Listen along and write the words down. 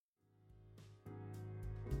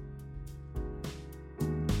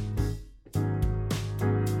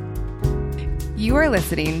You are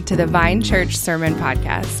listening to the Vine Church Sermon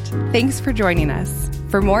Podcast. Thanks for joining us.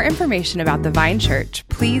 For more information about the Vine Church,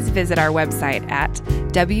 please visit our website at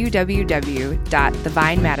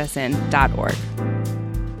www.thevinemadison.org.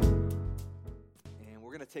 And we're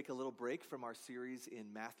going to take a little break from our series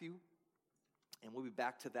in Matthew, and we'll be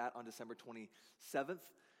back to that on December 27th.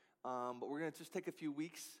 But we're going to just take a few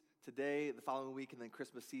weeks today, the following week, and then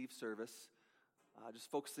Christmas Eve service, just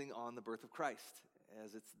focusing on the birth of Christ,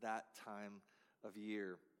 as it's that time of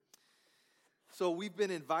year. So we've been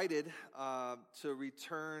invited to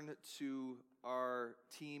return to our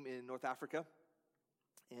team in North Africa,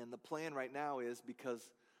 and the plan right now is, because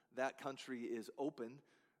that country is open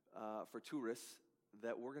for tourists,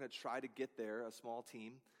 that we're going to try to get there, a small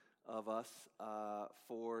team of us,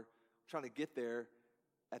 for trying to get there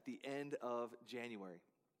at the end of January.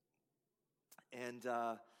 And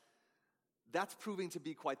that's proving to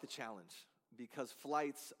be quite the challenge, because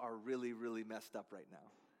flights are really, really messed up right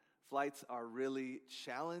now. Flights are really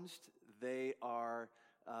challenged. They are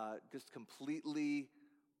just completely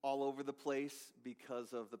all over the place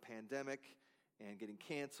because of the pandemic and getting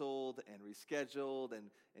canceled and rescheduled,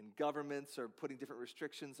 and governments are putting different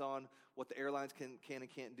restrictions on what the airlines can and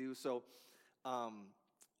can't do. So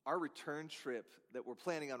our return trip that we're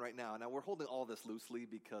planning on right now we're holding all this loosely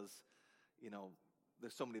because,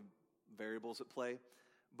 there's so many variables at play.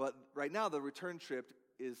 But right now, the return trip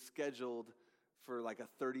is scheduled for like a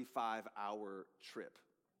 35-hour trip,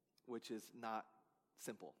 which is not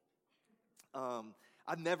simple.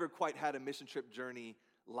 I've never quite had a mission trip journey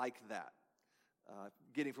like that,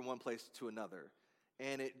 getting from one place to another.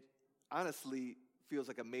 And it honestly feels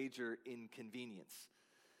like a major inconvenience.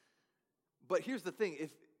 But here's the thing.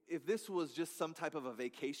 If this was just some type of a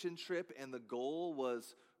vacation trip and the goal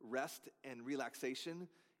was rest and relaxation,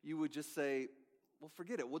 you would just say, well,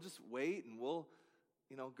 forget it. We'll just wait and we'll,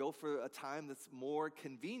 go for a time that's more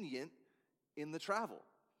convenient in the travel.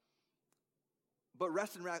 But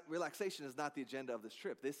rest and relaxation is not the agenda of this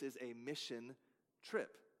trip. This is a mission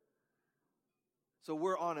trip. So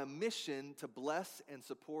we're on a mission to bless and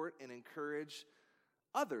support and encourage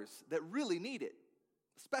others that really need it,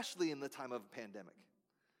 especially in the time of a pandemic.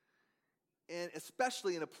 And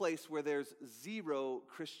especially in a place where there's zero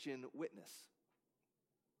Christian witness.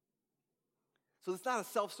 So it's not a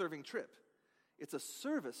self-serving trip. It's a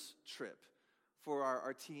service trip for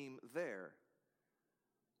our team there.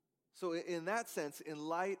 So in that sense, in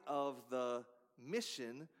light of the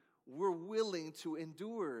mission, we're willing to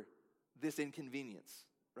endure this inconvenience,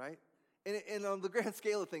 right? And on the grand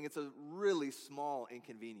scale of things, it's a really small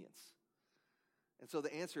inconvenience. And so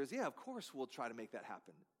the answer is, yeah, of course we'll try to make that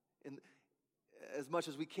happen in as much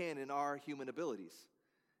as we can in our human abilities.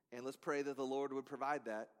 And let's pray that the Lord would provide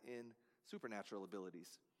that in supernatural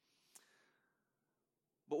abilities.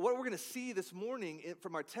 But what we're going to see this morning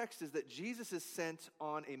from our text is that Jesus is sent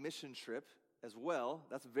on a mission trip as well.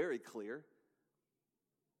 That's very clear.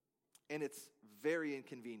 And it's very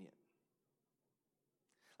inconvenient.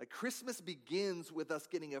 Like, Christmas begins with us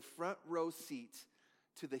getting a front row seat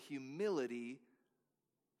to the humility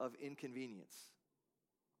of inconvenience.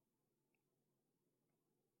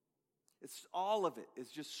 It's all of it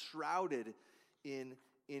is just shrouded in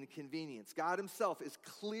inconvenience. God himself is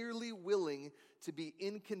clearly willing to be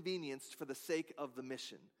inconvenienced for the sake of the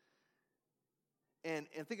mission. And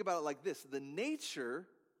think about it like this. The nature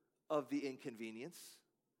of the inconvenience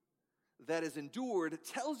that is endured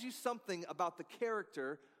tells you something about the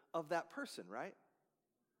character of that person, right?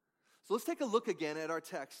 So let's take a look again at our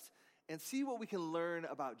text and see what we can learn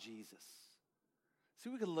about Jesus. See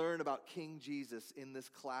what we can learn about King Jesus in this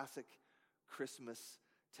classic Christmas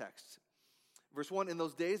text. Verse 1, in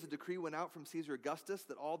those days, a decree went out from Caesar Augustus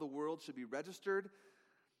that all the world should be registered.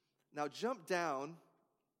 Now jump down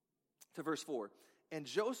to verse 4. And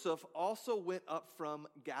Joseph also went up from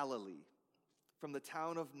Galilee, from the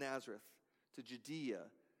town of Nazareth to Judea,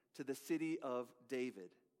 to the city of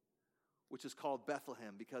David, which is called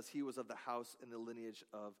Bethlehem, because he was of the house and the lineage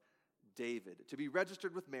of David, to be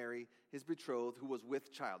registered with Mary, his betrothed, who was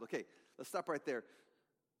with child. Okay, let's stop right there.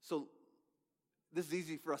 So this is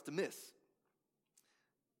easy for us to miss.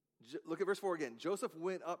 Look at verse 4 again. Joseph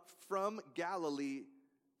went up from Galilee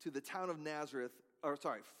to the town of Nazareth,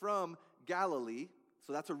 from Galilee,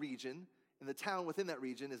 so that's a region, and the town within that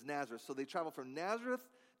region is Nazareth. So they traveled from Nazareth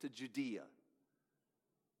to Judea.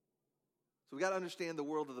 So we got to understand the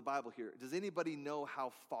world of the Bible here. Does anybody know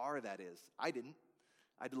how far that is? I didn't.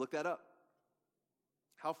 I had to look that up.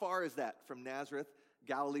 How far is that from Nazareth,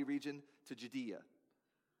 Galilee region, to Judea?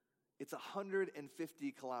 It's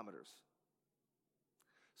 150 kilometers.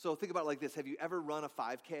 So think about it like this. Have you ever run a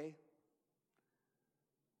 5K?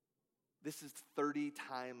 This is 30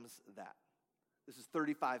 times that. This is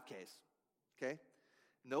 35 Ks, okay?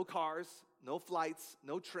 No cars, no flights,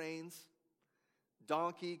 no trains,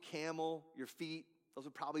 donkey, camel, your feet. Those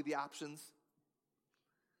are probably the options.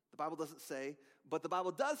 The Bible doesn't say, but the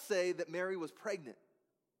Bible does say that Mary was pregnant.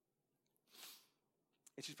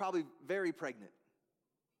 And she's probably very pregnant.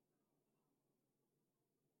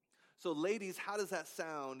 So ladies, how does that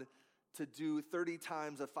sound to do 30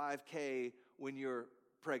 times a 5K when you're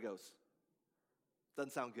pregos?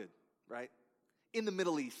 Doesn't sound good, right? In the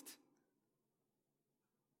Middle East.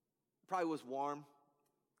 Probably was warm.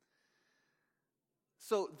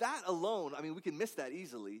 So that alone, I mean, we can miss that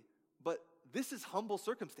easily, but this is humble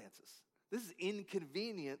circumstances. This is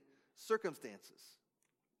inconvenient circumstances.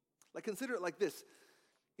 Like, consider it like this.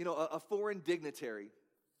 You know, a foreign dignitary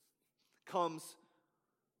comes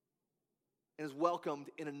and is welcomed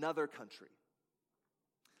in another country.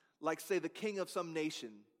 Like, say, the king of some nation,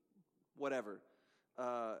 whatever,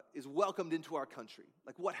 is welcomed into our country.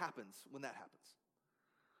 Like, what happens when that happens?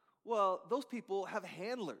 Well, those people have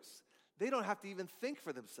handlers. They don't have to even think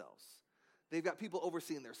for themselves. They've got people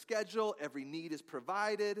overseeing their schedule. Every need is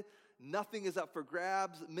provided. Nothing is up for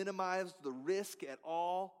grabs. Minimize the risk at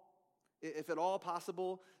all, if at all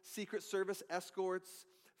possible. Secret Service escorts,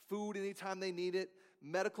 food anytime they need it.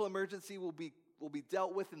 Medical emergency will be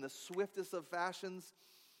dealt with in the swiftest of fashions,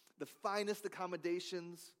 the finest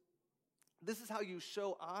accommodations. This is how you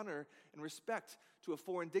show honor and respect to a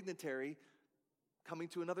foreign dignitary coming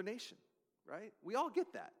to another nation, right? We all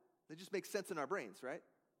get that. It just makes sense in our brains, right?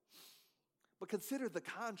 But consider the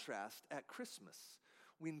contrast at Christmas.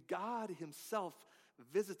 When God himself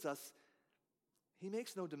visits us, he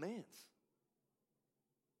makes no demands.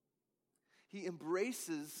 He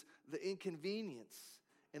embraces the inconvenience.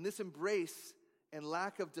 And this embrace and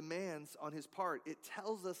lack of demands on his part, it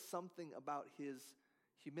tells us something about his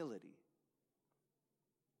humility.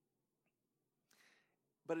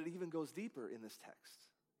 But it even goes deeper in this text.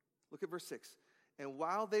 Look at verse 6. And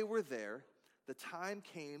while they were there, the time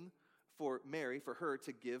came for Mary, for her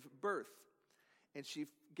to give birth. And she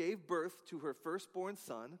gave birth to her firstborn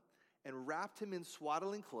son and wrapped him in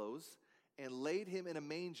swaddling clothes and laid him in a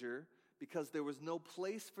manger because there was no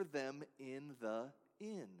place for them in the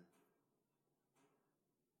inn.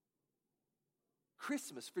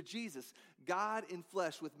 Christmas for Jesus, God in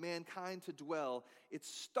flesh with mankind to dwell, it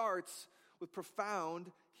starts with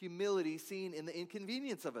profound humility seen in the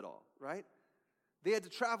inconvenience of it all, right? They had to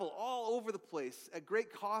travel all over the place at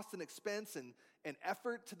great cost and expense and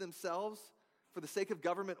effort to themselves for the sake of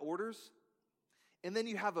government orders. And then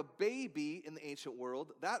you have a baby in the ancient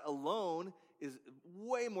world. That alone is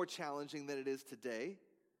way more challenging than it is today.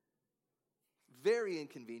 Very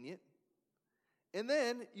inconvenient. And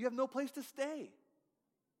then you have no place to stay.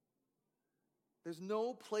 There's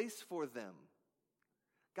no place for them.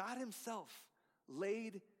 God himself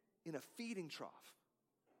laid in a feeding trough.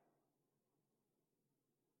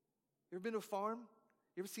 You ever been to a farm?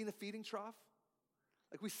 You ever seen a feeding trough?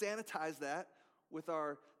 Like, we sanitize that with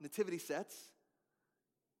our nativity sets.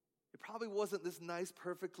 It probably wasn't this nice,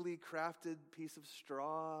 perfectly crafted piece of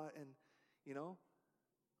straw and, you know.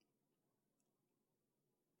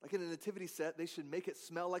 Like in a nativity set, they should make it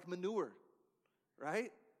smell like manure,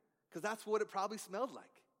 right? Because that's what it probably smelled like.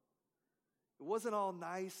 It wasn't all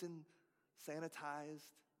nice and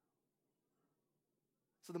sanitized.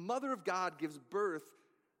 So the Mother of God gives birth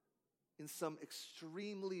in some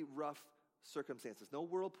extremely rough circumstances. No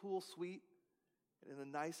whirlpool suite in a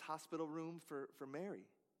nice hospital room for Mary,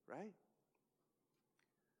 right?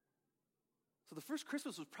 So the first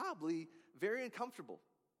Christmas was probably very uncomfortable.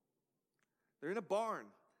 They're in a barn.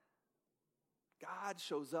 God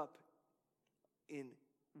shows up and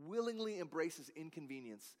willingly embraces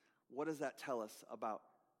inconvenience. What does that tell us about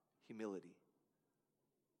humility?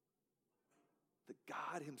 That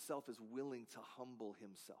God himself is willing to humble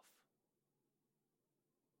himself.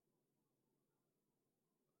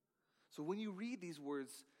 So when you read these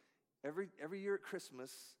words, every year at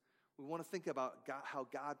Christmas, we want to think about God, how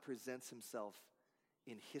God presents himself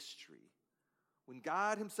in history. When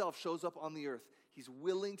God himself shows up on the earth, he's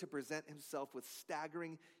willing to present himself with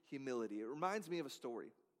staggering humility. It reminds me of a story.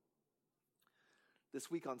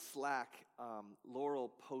 This week on Slack,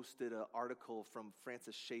 Laurel posted an article from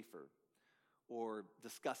Francis Schaeffer, or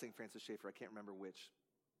discussing Francis Schaeffer, I can't remember which.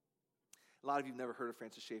 A lot of you have never heard of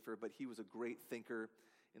Francis Schaeffer, but he was a great thinker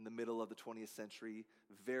in the middle of the 20th century,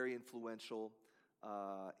 very influential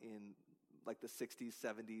in like the 60s,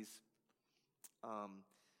 70s.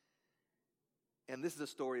 And this is a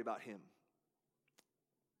story about him.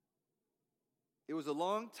 It was a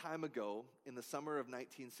long time ago, in the summer of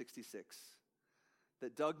 1966,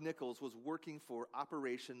 that Doug Nichols was working for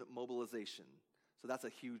Operation Mobilization. So that's a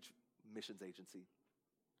huge missions agency.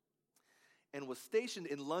 And was stationed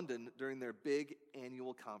in London during their big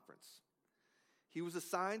annual conference. He was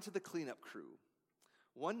assigned to the cleanup crew.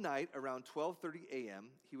 One night around 12:30 a.m.,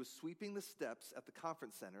 he was sweeping the steps at the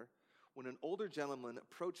conference center when an older gentleman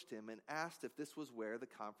approached him and asked if this was where the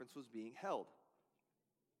conference was being held.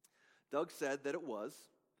 Doug said that it was,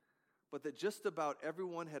 but that just about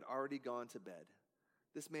everyone had already gone to bed.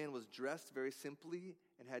 This man was dressed very simply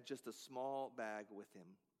and had just a small bag with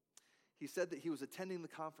him. He said that he was attending the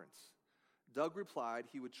conference. Doug replied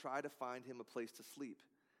he would try to find him a place to sleep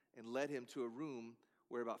and led him to a room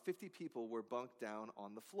where about 50 people were bunked down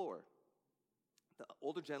on the floor. The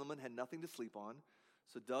older gentleman had nothing to sleep on,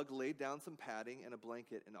 so Doug laid down some padding and a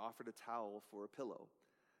blanket and offered a towel for a pillow.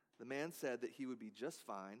 The man said that he would be just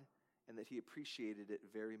fine and that he appreciated it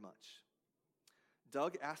very much.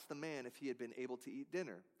 Doug asked the man if he had been able to eat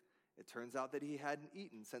dinner. It turns out that he hadn't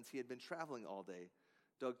eaten since he had been traveling all day.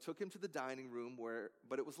 Doug took him to the dining room,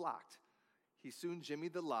 but it was locked. He soon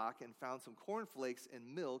jimmied the lock and found some cornflakes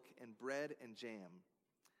and milk and bread and jam.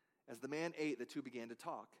 As the man ate, the two began to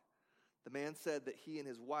talk. The man said that he and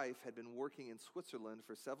his wife had been working in Switzerland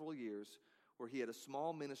for several years, where he had a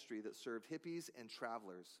small ministry that served hippies and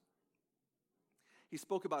travelers. He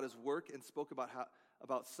spoke about his work and spoke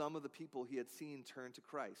about some of the people he had seen turn to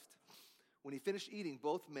Christ. When he finished eating,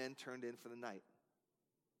 both men turned in for the night.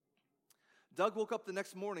 Doug woke up the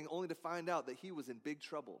next morning only to find out that he was in big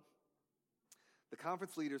trouble. The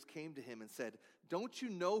conference leaders came to him and said, "Don't you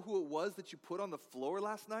know who it was that you put on the floor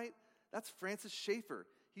last night? That's Francis Schaeffer.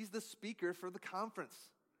 He's the speaker for the conference.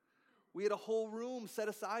 We had a whole room set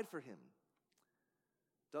aside for him."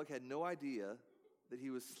 Doug had no idea that he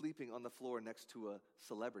was sleeping on the floor next to a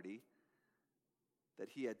celebrity, that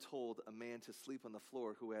he had told a man to sleep on the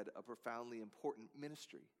floor who had a profoundly important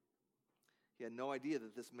ministry. He had no idea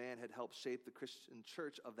that this man had helped shape the Christian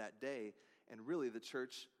church of that day and really the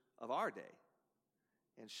church of our day.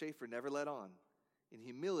 And Schaeffer never let on. In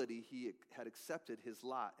humility, he had accepted his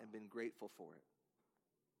lot and been grateful for it.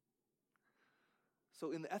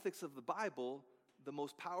 So in the ethics of the Bible, the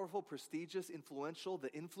most powerful, prestigious, influential, the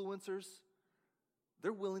influencers,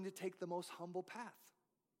 they're willing to take the most humble path.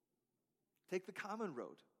 Take the common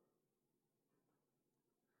road.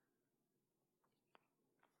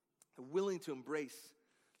 They're willing to embrace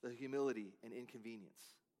the humility and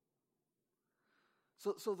inconvenience.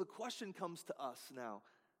 So the question comes to us now.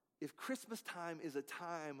 If Christmas time is a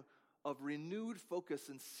time of renewed focus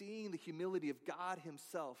and seeing the humility of God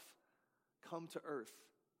himself come to earth,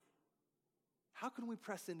 how can we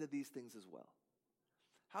press into these things as well?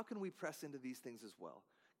 How can we press into these things as well?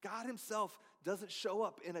 God himself doesn't show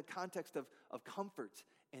up in a context of comfort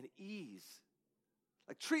and ease.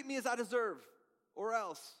 Like, treat me as I deserve, or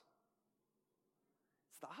else.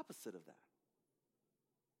 It's the opposite of that.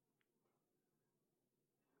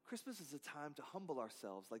 Christmas is a time to humble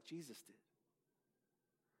ourselves like Jesus did.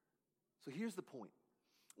 So here's the point.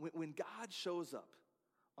 When God shows up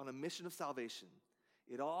on a mission of salvation,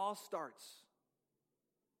 it all starts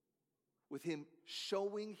with him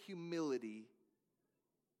showing humility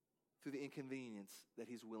through the inconvenience that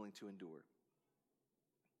he's willing to endure.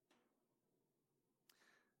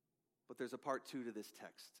 But there's a part 2 to this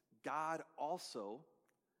text. God also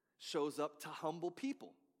shows up to humble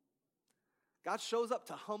people. God shows up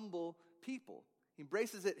to humble people. He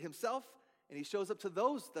embraces it himself, and he shows up to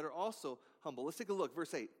those that are also humble. Let's take a look,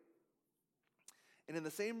 verse 8. And in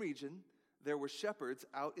the same region, there were shepherds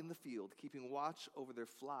out in the field, keeping watch over their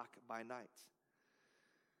flock by night.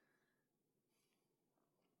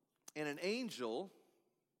 And an angel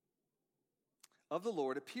of the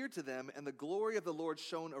Lord appeared to them, and the glory of the Lord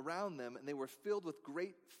shone around them, and they were filled with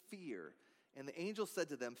great fear. And the angel said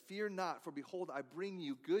to them, "Fear not, for behold, I bring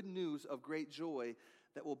you good news of great joy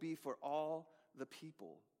that will be for all the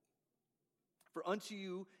people. For unto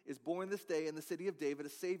you is born this day in the city of David a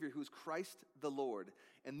Savior, who is Christ the Lord.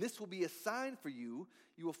 And this will be a sign for you.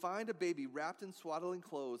 You will find a baby wrapped in swaddling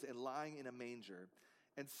clothes and lying in a manger."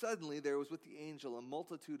 And suddenly there was with the angel a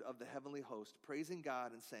multitude of the heavenly host, praising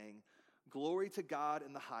God and saying, "Glory to God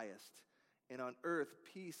in the highest, and on earth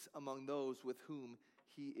peace among those with whom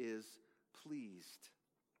he is pleased."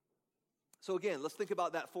 So again, let's think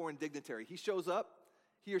about that foreign dignitary. He shows up,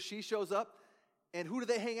 he or she shows up, and who do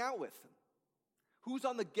they hang out with? Who's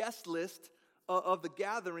on the guest list of the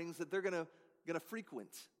gatherings that they're going to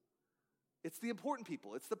frequent? It's the important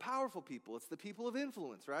people. It's the powerful people. It's the people of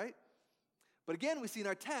influence, right? But again, we see in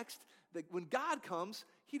our text that when God comes,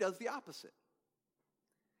 he does the opposite.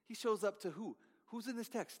 He shows up to who? Who's in this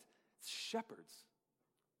text? It's shepherds.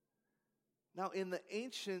 Now, in the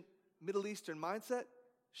ancient Middle Eastern mindset,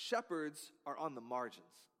 shepherds are on the margins.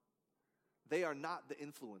 They are not the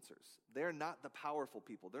influencers. They're not the powerful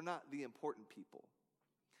people. They're not the important people.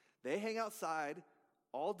 They hang outside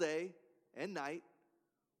all day and night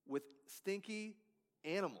with stinky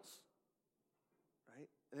animals, right?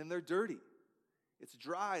 And then they're dirty. It's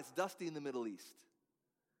dry, it's dusty in the Middle East.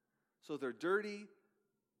 So they're dirty.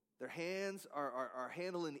 Their hands are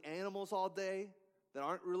handling animals all day that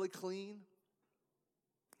aren't really clean.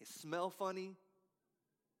 They smell funny.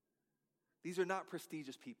 These are not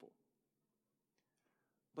prestigious people.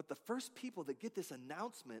 But the first people that get this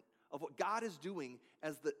announcement of what God is doing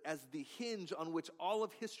as the hinge on which all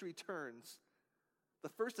of history turns, the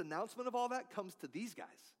first announcement of all that comes to these guys.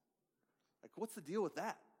 Like, what's the deal with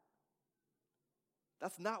that?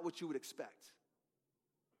 That's not what you would expect.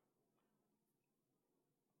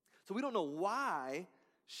 So we don't know why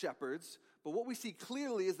shepherds, but what we see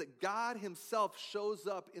clearly is that God himself shows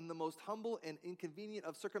up in the most humble and inconvenient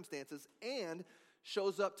of circumstances and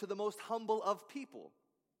shows up to the most humble of people.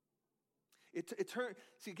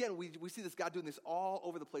 See, again, we see this God doing this all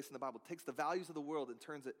over the place in the Bible. It takes the values of the world and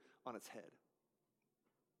turns it on its head.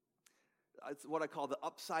 It's what I call the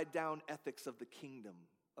upside-down ethics of the kingdom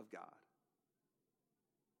of God.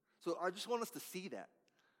 So I just want us to see that.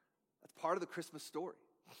 That's part of the Christmas story,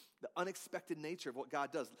 the unexpected nature of what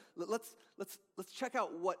God does. Let's check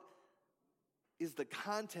out what is the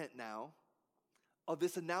content now of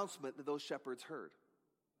this announcement that those shepherds heard.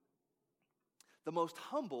 The most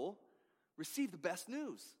humble receive the best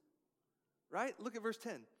news, right? Look at verse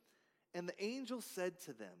 10. And the angel said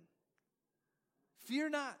to them, "Fear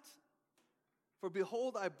not, for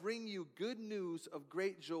behold, I bring you good news of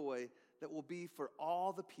great joy that will be for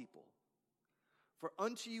all the people. For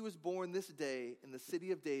unto you is born this day in the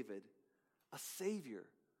city of David a Savior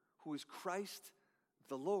who is Christ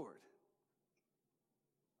the Lord."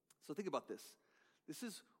 So think about this. This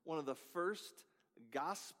is one of the first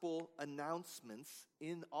gospel announcements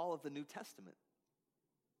in all of the New Testament.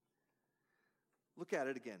 Look at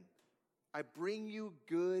it again. I bring you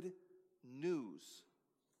good news.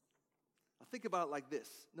 Now think about it like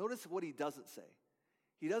this. Notice what he doesn't say.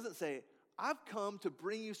 He doesn't say, I've come to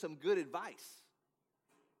bring you some good advice.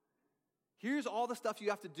 Here's all the stuff you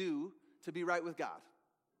have to do to be right with God.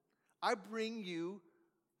 I bring you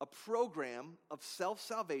a program of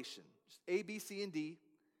self-salvation. Just A, B, C, and D.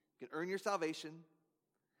 You can earn your salvation.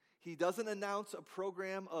 He doesn't announce a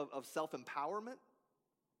program of self-empowerment.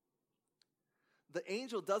 The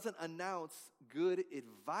angel doesn't announce good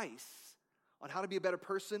advice on how to be a better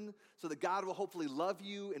person so that God will hopefully love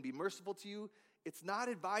you and be merciful to you. It's not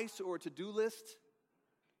advice or a to-do list.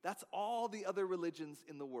 That's all the other religions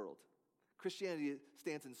in the world. Christianity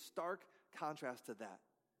stands in stark contrast to that.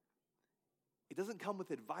 It doesn't come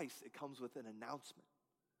with advice. It comes with an announcement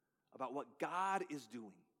about what God is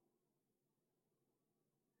doing.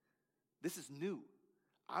 This is new.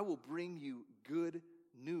 I will bring you good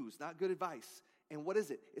news, not good advice. And what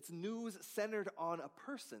is it? It's news centered on a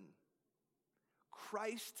person,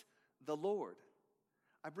 Christ the Lord.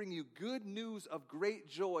 I bring you good news of great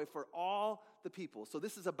joy for all the people. So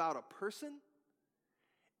this is about a person,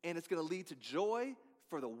 and it's going to lead to joy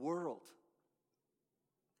for the world.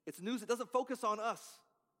 It's news that doesn't focus on us.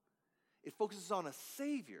 It focuses on a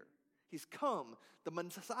Savior. He's come. The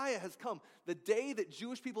Messiah has come. The day that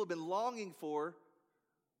Jewish people have been longing for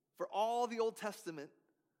all the Old Testament,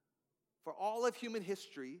 for all of human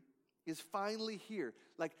history, is finally here.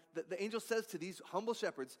 Like the angel says to these humble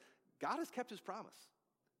shepherds, God has kept his promise.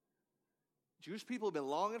 Jewish people have been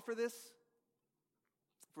longing for this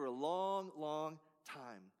for a long, long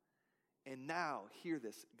time. And now, hear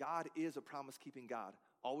this. God is a promise-keeping God,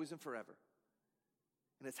 always and forever.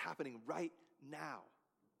 And it's happening right now.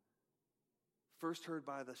 First heard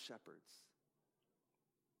by the shepherds.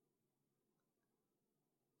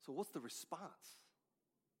 So what's the response?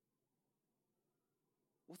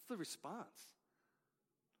 What's the response?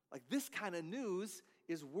 Like, this kind of news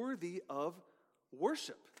is worthy of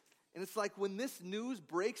worship. And it's like when this news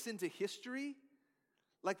breaks into history,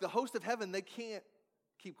 like the host of heaven, they can't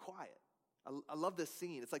keep quiet. I love this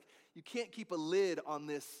scene. It's like you can't keep a lid on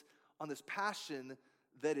this passion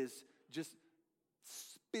that is just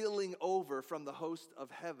spilling over from the host of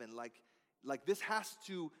heaven. Like this has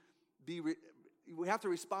to be, we have to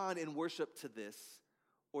respond in worship to this,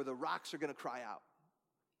 or the rocks are going to cry out.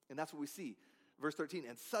 And that's what we see. Verse 13,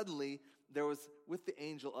 and suddenly there was with the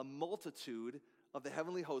angel a multitude of the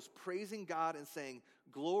heavenly host praising God and saying,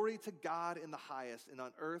 glory to God in the highest, and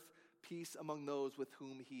on earth peace among those with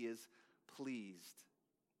whom he is pleased.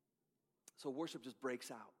 So worship just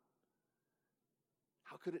breaks out.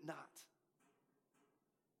 How could it not?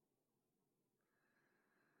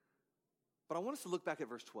 But I want us to look back at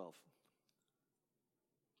verse 12.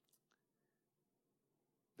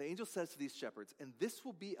 The angel says to these shepherds, "And this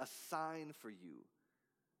will be a sign for you.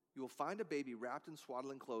 You will find a baby wrapped in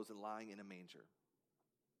swaddling clothes and lying in a manger."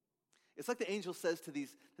 It's like the angel says to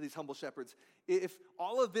these humble shepherds, if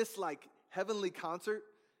all of this like heavenly concert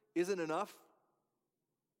isn't enough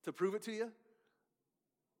to prove it to you,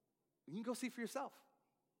 you can go see for yourself.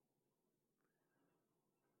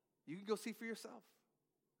 You can go see for yourself.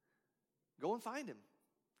 Go and find him.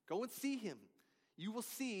 Go and see him. You will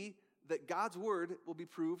see that God's word will be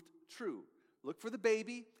proved true. Look for the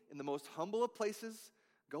baby in the most humble of places.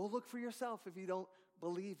 Go look for yourself if you don't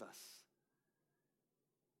believe us.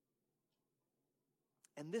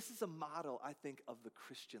 And this is a model, I think, of the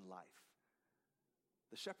Christian life.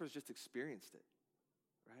 The shepherds just experienced it,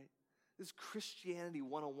 right? This is Christianity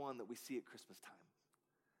 101 that we see at Christmas time.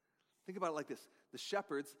 Think about it like this. The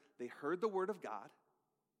shepherds, they heard the word of God,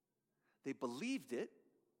 they believed it,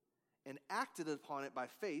 and acted upon it by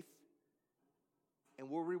faith,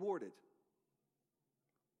 and were rewarded.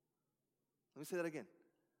 Let me say that again.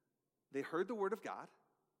 They heard the word of God,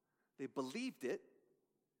 they believed it,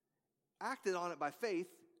 acted on it by faith,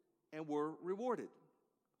 and were rewarded.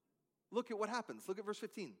 Look at what happens. Look at verse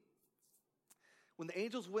 15. When the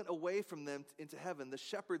angels went away from them into heaven, the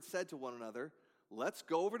shepherds said to one another, "Let's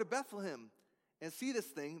go over to Bethlehem and see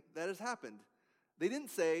this thing that has happened." They didn't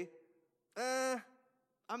say,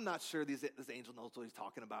 I'm not sure this angel knows what he's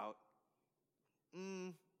talking about.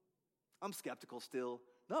 I'm skeptical still.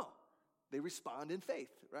 No, they respond in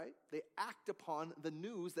faith, right? They act upon the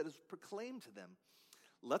news that is proclaimed to them.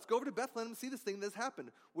 Let's go over to Bethlehem and see this thing that has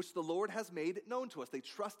happened, which the Lord has made known to us. They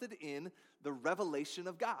trusted in the revelation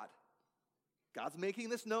of God. God's making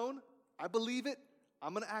this known. I believe it.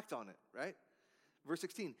 I'm going to act on it, right? Verse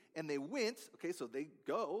 16, and they went, okay, so they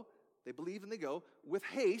go, they believe and they go, with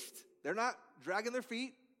haste. They're not dragging their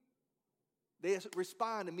feet. They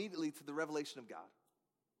respond immediately to the revelation of God.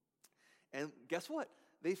 And guess what?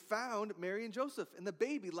 They found Mary and Joseph and the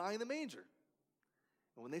baby lying in the manger.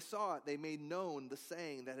 And when they saw it, they made known the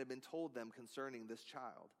saying that had been told them concerning this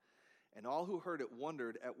child. And all who heard it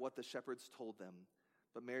wondered at what the shepherds told them.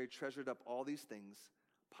 But Mary treasured up all these things,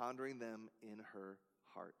 pondering them in her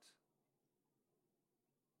heart.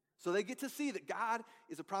 So they get to see that God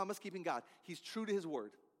is a promise-keeping God. He's true to his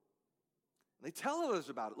word. And they tell others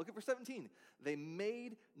about it. Look at verse 17. They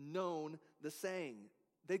made known the saying.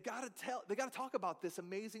 They got to talk about this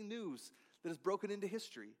amazing news that has broken into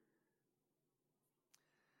history.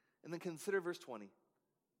 And then consider verse 20.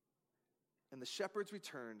 And the shepherds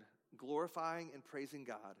returned, glorifying and praising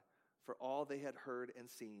God for all they had heard and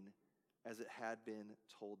seen as it had been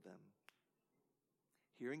told them.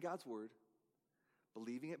 Hearing God's word,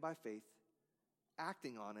 believing it by faith,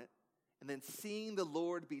 acting on it, and then seeing the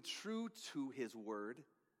Lord be true to his word,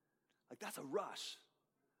 like that's a rush.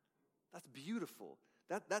 That's beautiful.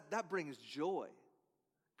 That brings joy.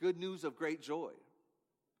 Good news of great joy.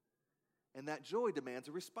 And that joy demands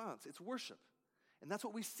a response. It's worship. And that's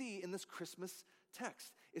what we see in this Christmas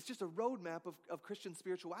text. It's just a roadmap of Christian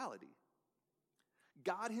spirituality.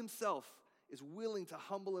 God himself is willing to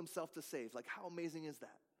humble himself to save. Like, how amazing is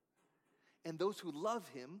that? And those who love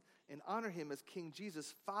him and honor him as King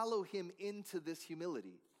Jesus follow him into this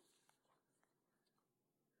humility.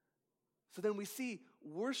 So then we see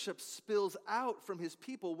worship spills out from his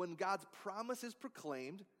people when God's promise is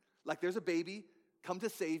proclaimed, like there's a baby come to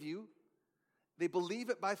save you. They believe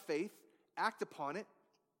it by faith, act upon it,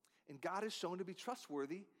 and God is shown to be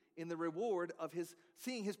trustworthy in the reward of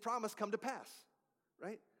seeing his promise come to pass,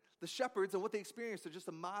 right? The shepherds and what they experienced are just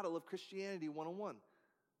a model of Christianity 101.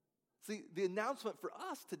 See, the announcement for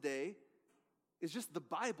us today is just the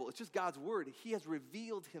Bible. It's just God's word. He has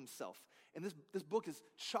revealed himself. And this book is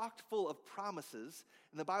chocked full of promises.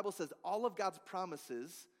 And the Bible says all of God's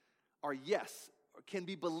promises are yes, or can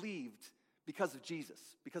be believed because of Jesus,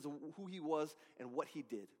 because of who he was and what he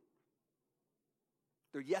did.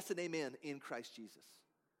 They're yes and amen in Christ Jesus.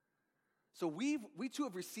 So we too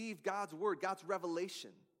have received God's word, God's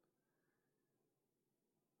revelation.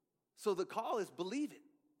 So the call is believe it,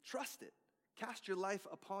 trust it, cast your life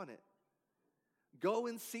upon it. Go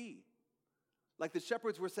and see. Like the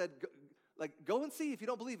shepherds were said, go and see if you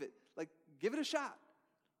don't believe it. Like, give it a shot.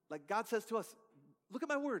 Like God says to us, look at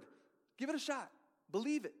my word. Give it a shot.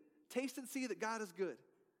 Believe it. Taste and see that God is good.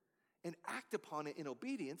 And act upon it in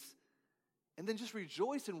obedience. And then just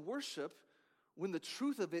rejoice and worship when the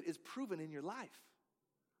truth of it is proven in your life.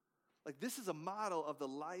 Like this is a model of the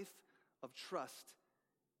life of trust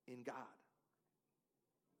in God.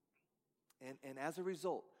 And as a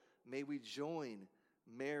result, may we join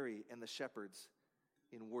Mary and the shepherds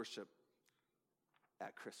in worship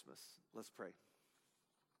at Christmas. Let's pray.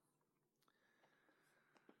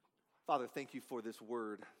 Father, thank you for this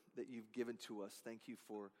word that you've given to us. Thank you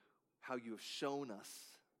for how you have shown us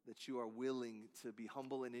that you are willing to be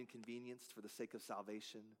humble and inconvenienced for the sake of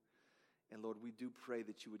salvation. And Lord, we do pray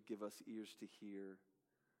that you would give us ears to hear.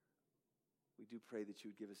 We do pray that you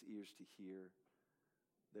would give us ears to hear,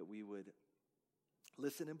 that we would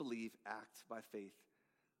listen and believe, act by faith,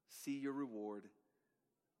 see your reward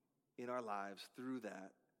in our lives through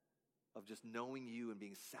that, of just knowing you and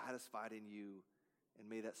being satisfied in you, and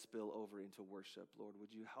may that spill over into worship. Lord,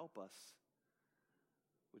 would you help us?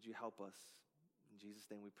 Would you help us? In Jesus'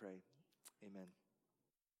 name we pray. Amen.